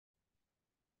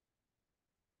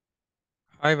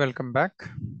Hi, welcome back.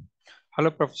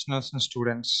 Hello, professionals and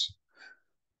students.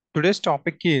 Today's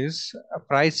topic is a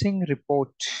pricing report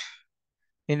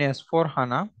in S4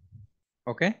 HANA.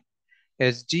 Okay,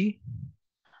 SD.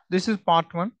 This is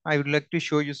part one. I would like to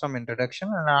show you some introduction,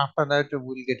 and after that,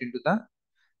 we'll get into the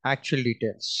actual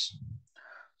details.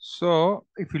 So,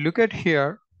 if you look at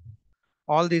here,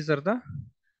 all these are the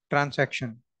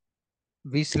transaction.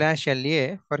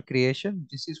 V/LA for creation.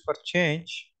 This is for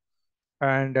change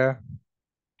and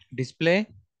display.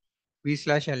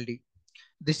 V/LD.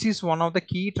 This is one of the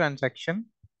key transaction.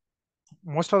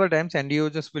 Most of the times end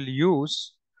users will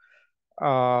use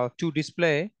to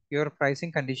display your pricing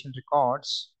condition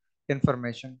records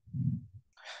information.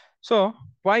 So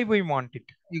why we want it?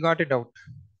 You got it out.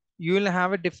 You will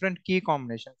have a different key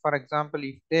combination. For example,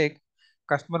 if you take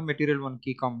customer material one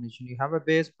key combination, you have a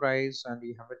base price and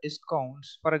you have a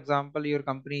discounts. For example, your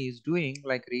company is doing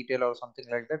like retail or something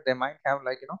like that. They might have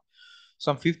like,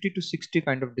 some 50 to 60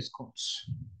 kind of discounts.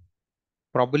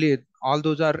 Probably all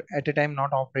those are at a time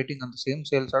not operating on the same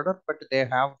sales order, but they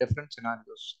have different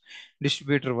scenarios,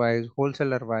 distributor wise,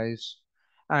 wholesaler wise.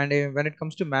 And when it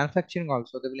comes to manufacturing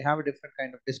also, they will have a different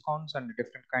kind of discounts and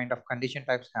different kind of condition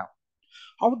types have.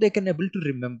 How they can able to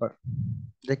remember?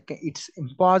 It's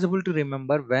impossible to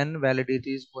remember when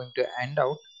validity is going to end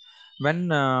out, when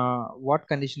what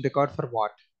condition record for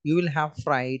what. You will have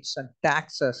freights and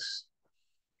taxes.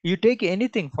 You take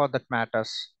anything for that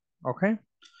matters. Okay.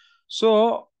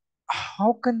 So,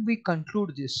 how can we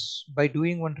conclude this? By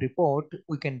doing one report,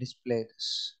 we can display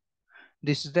this.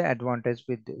 This is the advantage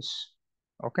with this.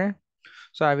 Okay.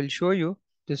 So, I will show you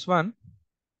this one.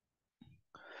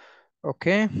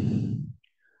 Okay.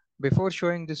 Before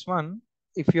showing this one,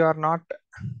 if you are not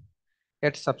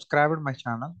yet subscribed my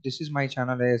channel, this is my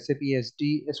channel SAP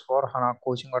SD S4 HANA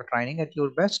coaching or training at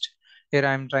your best. Here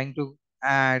I am trying to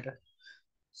add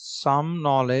some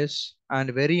knowledge and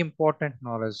very important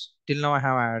knowledge. Till now I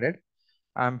have added.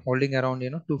 I'm holding around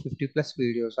 250 plus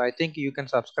videos. I think you can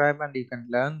subscribe and you can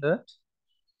learn that.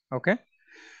 Okay.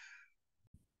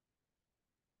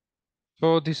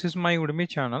 So this is my Udemy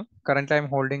channel. Currently I'm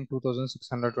holding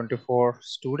 2624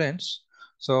 students.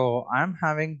 So I'm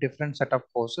having different set of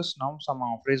courses now. Some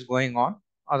offer is going on.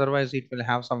 Otherwise it will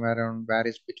have somewhere around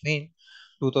varies between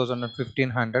 2000 and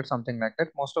 1500, something like that.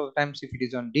 Most of the times if it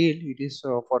is on deal, it is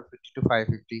for 50 to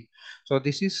 550. So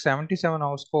this is 77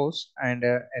 hours course and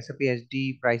SAP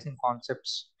SD pricing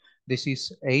concepts. This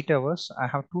is 8 hours. I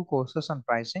have two courses on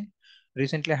pricing.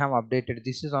 Recently I have updated.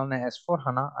 This is on the S4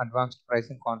 HANA advanced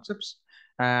pricing concepts,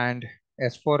 and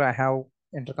S4 I have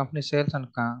intercompany sales and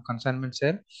consignment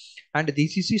sale, and the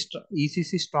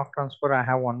ECC stock transfer I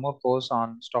have one more course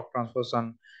on stock transfers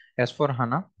on S4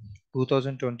 HANA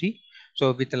 2020.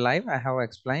 So with the live I have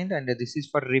explained, and this is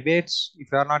for rebates. If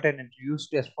you are not an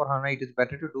introduced to S4 HANA, it is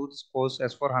better to do this course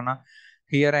S4 HANA.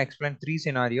 Here I explain three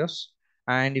scenarios.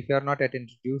 And if you are not yet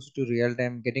introduced to real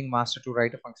time getting master to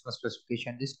write a functional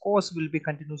specification, this course will be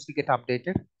continuously get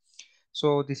updated.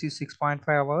 So this is 6.5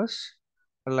 hours.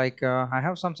 Like I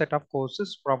have some set of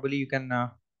courses. Probably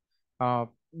uh,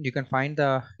 you can find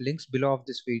the links below of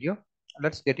this video.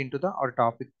 Let's get into the our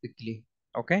topic quickly.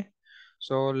 Okay.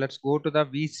 So let's go to the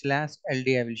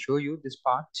V/LD. I will show you this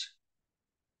part.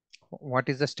 What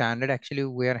is the standard actually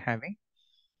we are having?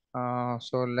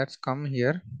 So let's come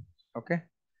here. Okay.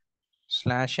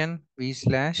 /n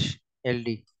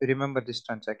V/LD. Remember this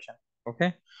transaction.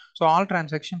 Okay. So all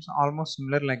transactions are almost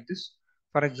similar like this.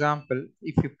 For example,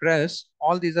 if you press,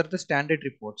 all these are the standard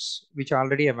reports which are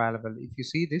already available. If you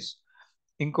see this,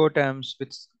 Incoterms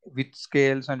with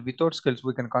scales and without scales,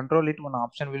 we can control it. One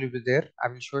option will be there. I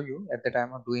will show you at the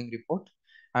time of doing report.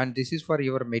 And this is for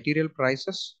your material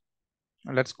prices.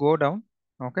 Let's go down.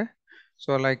 Okay.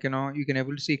 So like, you can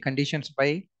able to see conditions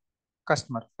by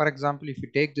customer. For example, if you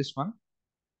take this one,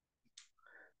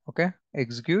 okay,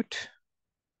 execute.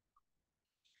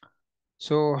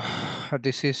 So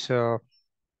this is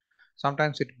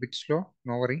sometimes it's a bit slow,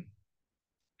 no worry.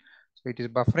 So it is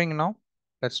buffering now.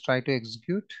 Let's try to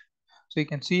execute. So you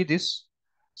can see this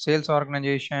sales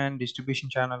organization, distribution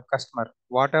channel, customer,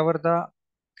 whatever the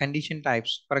condition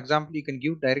types. For example, you can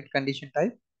give direct condition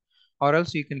type, or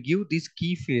else you can give these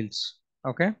key fields.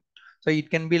 Okay. So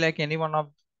it can be like anyone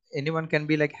can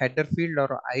be like header field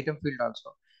or item field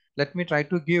also. Let me try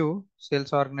to give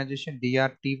sales organization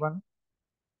DRT1.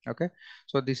 Okay.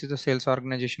 So this is the sales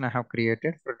organization I have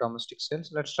created for domestic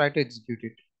sales. Let's try to execute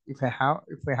it. If I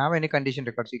have any condition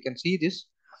records, you can see this.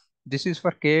 This is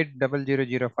for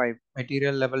K0005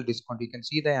 material level discount. You can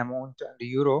see the amount and the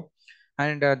euro,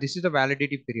 and this is the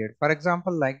validity period. For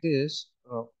example, like this,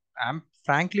 I'm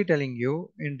frankly telling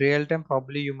you in real time,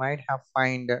 probably you might have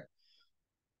find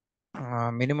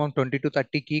minimum 20 to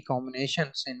 30 key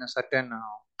combinations in a certain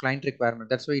client requirement.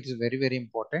 That's why it is very, very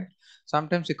important.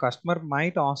 Sometimes the customer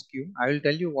might ask you, I will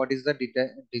tell you what is the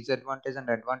disadvantage and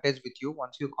advantage with you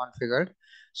once you configured.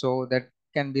 So that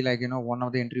can be like, one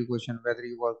of the interview question, whether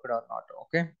you worked or not.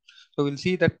 Okay. So we'll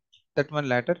see that one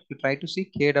later. You try to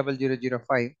see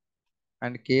K0005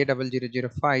 and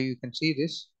K0005. You can see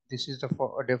this. This is the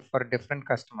for different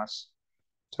customers.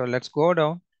 So let's go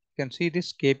down. You can see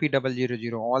this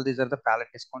KP000. All these are the pallet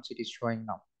discounts it is showing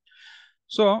now.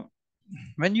 So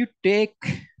when you take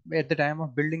at the time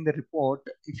of building the report,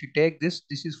 if you take this,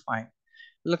 this is fine.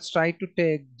 Let's try to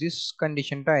take this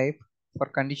condition type. For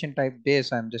condition type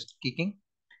base, I'm just clicking.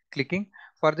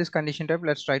 For this condition type,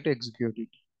 let's try to execute it.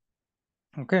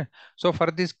 Okay, so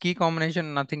for this key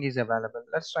combination, nothing is available.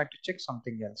 Let's try to check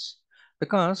something else,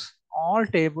 because all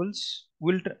tables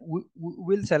will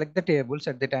select the tables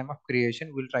at the time of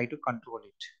creation. We'll try to control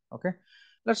it. Okay,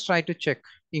 let's try to check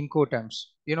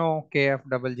Incoterms.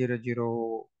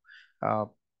 KF000,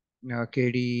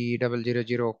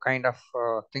 KD000 kind of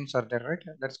things are there, right?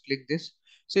 Let's click this.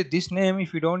 See this name.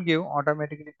 If you don't give,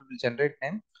 automatically it will generate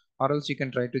name, or else you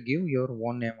can try to give your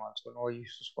own name also. No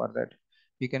issues for that.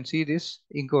 You can see this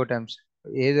Incoterms,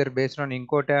 either based on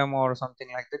Incoterm or something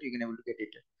like that. You can able to get it.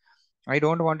 I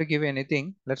don't want to give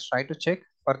anything. Let's try to check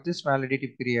for this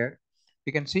validity period.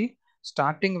 You can see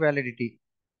starting validity.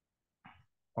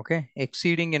 Okay,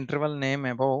 exceeding interval name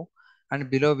above and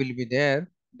below will be there.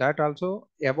 That also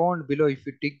above and below, if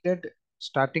you tick that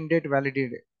starting date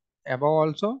validity above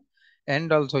also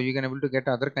and also, you can able to get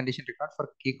other condition record for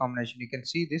key combination. You can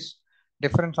see this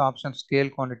different options: scale,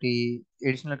 quantity,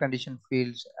 additional condition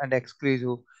fields, and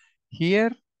exclusive.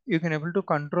 Here you can able to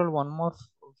control one more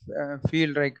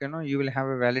field, like you will have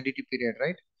a validity period,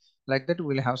 right? Like that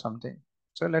we'll have something.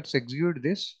 So let's execute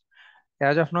this.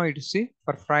 As of now, it is C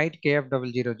for freight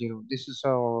KF000. This is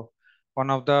one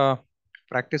of the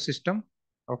practice system,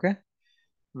 okay,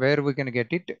 where we can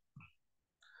get it.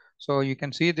 So you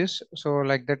can see this. So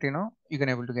like that, you can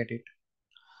able to get it.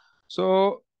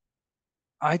 So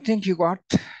I think you got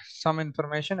some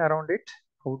information around it.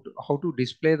 How to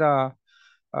display the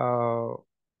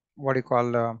what you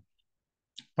call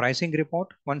pricing report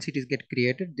once it is get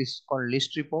created. This is called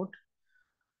list report.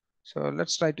 So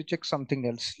let's try to check something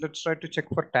else. Let's try to check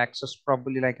for taxes.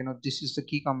 Probably like this is the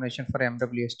key combination for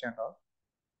MWST and all.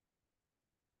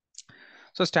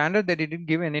 So standard, they didn't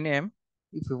give any name.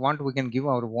 If we want, we can give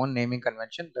our own naming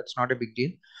convention. That's not a big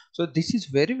deal. So this is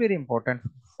very, very important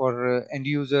for end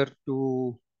user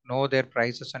to know their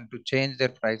prices and to change their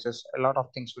prices. A lot of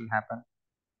things will happen.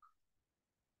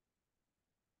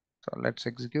 So let's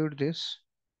execute this.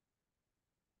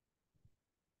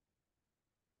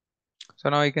 So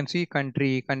now you can see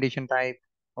country, condition type,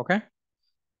 okay,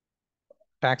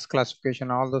 tax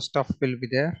classification, all the stuff will be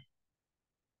there.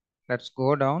 Let's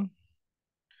go down.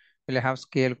 We'll have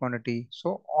scale, quantity.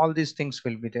 So all these things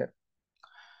will be there.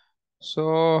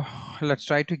 So let's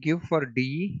try to give for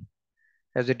DE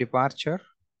as a departure.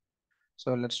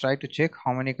 So let's try to check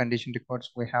how many condition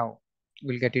records we have.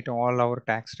 We'll get it all our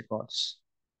tax records.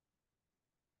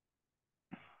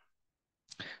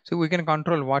 So we can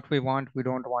control what we want. We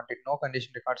don't want it. No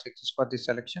condition records exist for this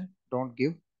selection. Don't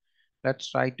give.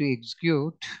 Let's try to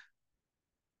execute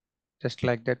just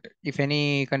like that. If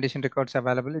any condition records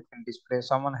available, it can display.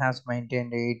 Someone has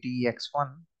maintained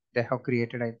ATX1. They have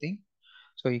created, I think.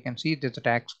 So you can see there's a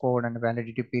tax code and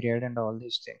validity period and all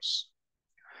these things.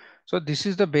 So this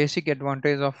is the basic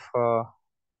advantage of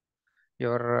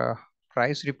your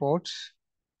price reports.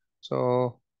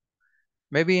 So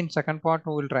maybe in second part,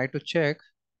 we will try to check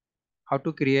how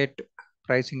to create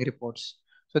pricing reports.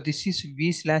 So this is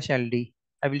V/LD.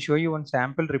 I will show you one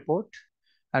sample report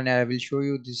and I will show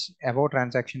you this about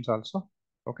transactions also.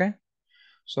 Okay.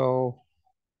 So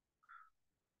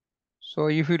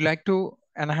if you'd like to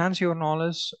enhance your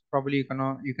knowledge, probably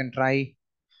you can try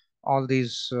all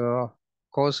these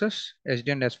courses, SD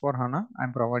and S4 HANA.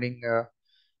 I'm providing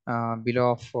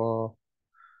below of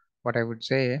what I would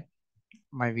say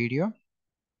my video.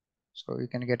 So you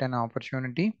can get an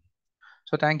opportunity.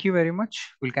 So thank you very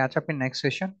much. We'll catch up in next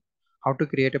session. How to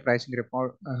create a pricing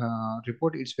report.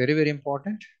 It's very, very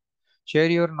important. Share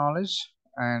your knowledge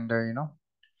and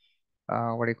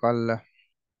what do you call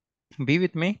be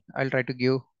with me. I'll try to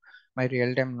give my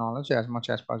real-time knowledge as much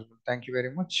as possible. Thank you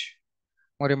very much.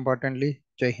 More importantly,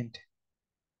 Jai Hind.